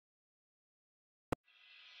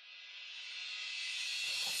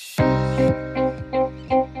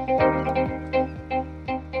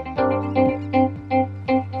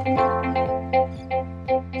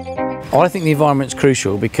I think the environment's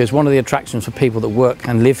crucial because one of the attractions for people that work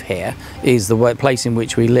and live here is the workplace in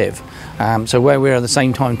which we live. So where we're at the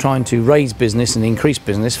same time trying to raise business and increase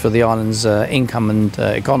business for the island's income and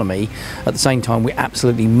economy, at the same time we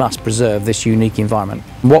absolutely must preserve this unique environment.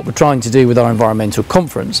 What we're trying to do with our environmental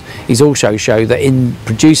conference is also show that in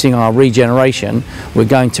producing our regeneration we're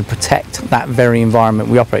going to protect that very environment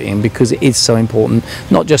we operate in, because it is so important,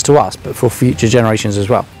 not just to us but for future generations as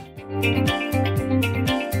well.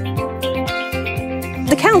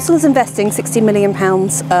 The Council is investing £60 million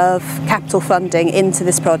of capital funding into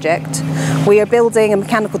this project. We are building a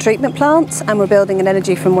mechanical treatment plant and we're building an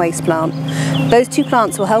energy from waste plant. Those two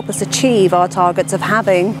plants will help us achieve our targets of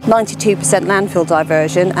having 92% landfill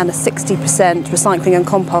diversion and a 60% recycling and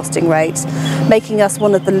composting rate, making us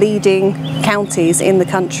one of the leading counties in the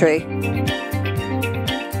country.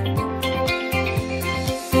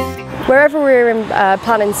 Wherever we're in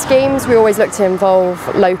planning schemes, we always look to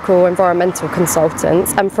involve local environmental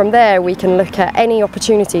consultants, and from there we can look at any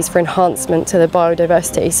opportunities for enhancement to the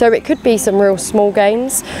biodiversity. So it could be some real small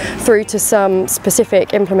gains through to some specific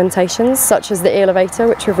implementations, such as the elevator,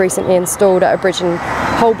 which we've recently installed at a bridge in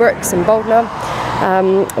Holbrooks in Boldner.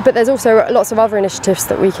 But there's also lots of other initiatives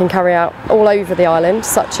that we can carry out all over the island,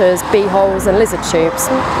 such as bee holes and lizard tubes.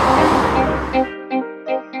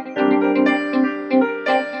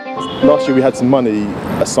 Last year we had some money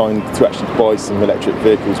assigned to actually buy some electric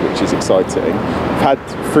vehicles, which is exciting. We've had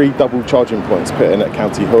 3 double charging points put in at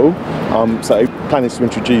County Hall, so plan is to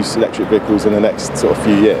introduce electric vehicles in the next sort of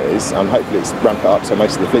few years, and hopefully it's ramp it up so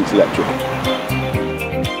most of the fleet's electric.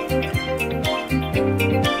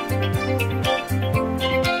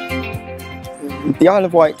 The Isle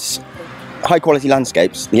of Wight's high quality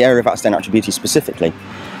landscapes, the area of outstanding natural beauty specifically,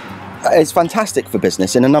 is fantastic for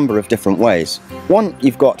business in a number of different ways. One,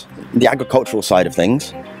 you've got the agricultural side of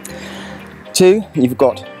things. 2, you've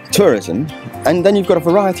got tourism, and then you've got a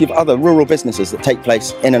variety of other rural businesses that take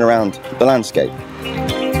place in and around the landscape.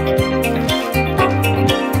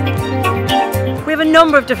 We have a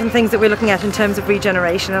number of different things that we're looking at in terms of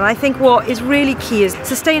regeneration, and I think what is really key is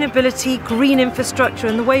sustainability, green infrastructure,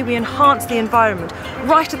 and the way we enhance the environment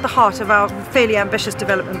right at the heart of our fairly ambitious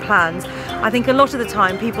development plans. I think a lot of the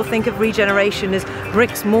time people think of regeneration as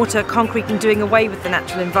bricks, mortar, concrete and doing away with the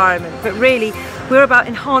natural environment, but really we're about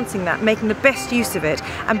enhancing that, making the best use of it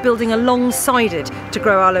and building alongside it to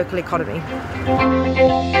grow our local economy.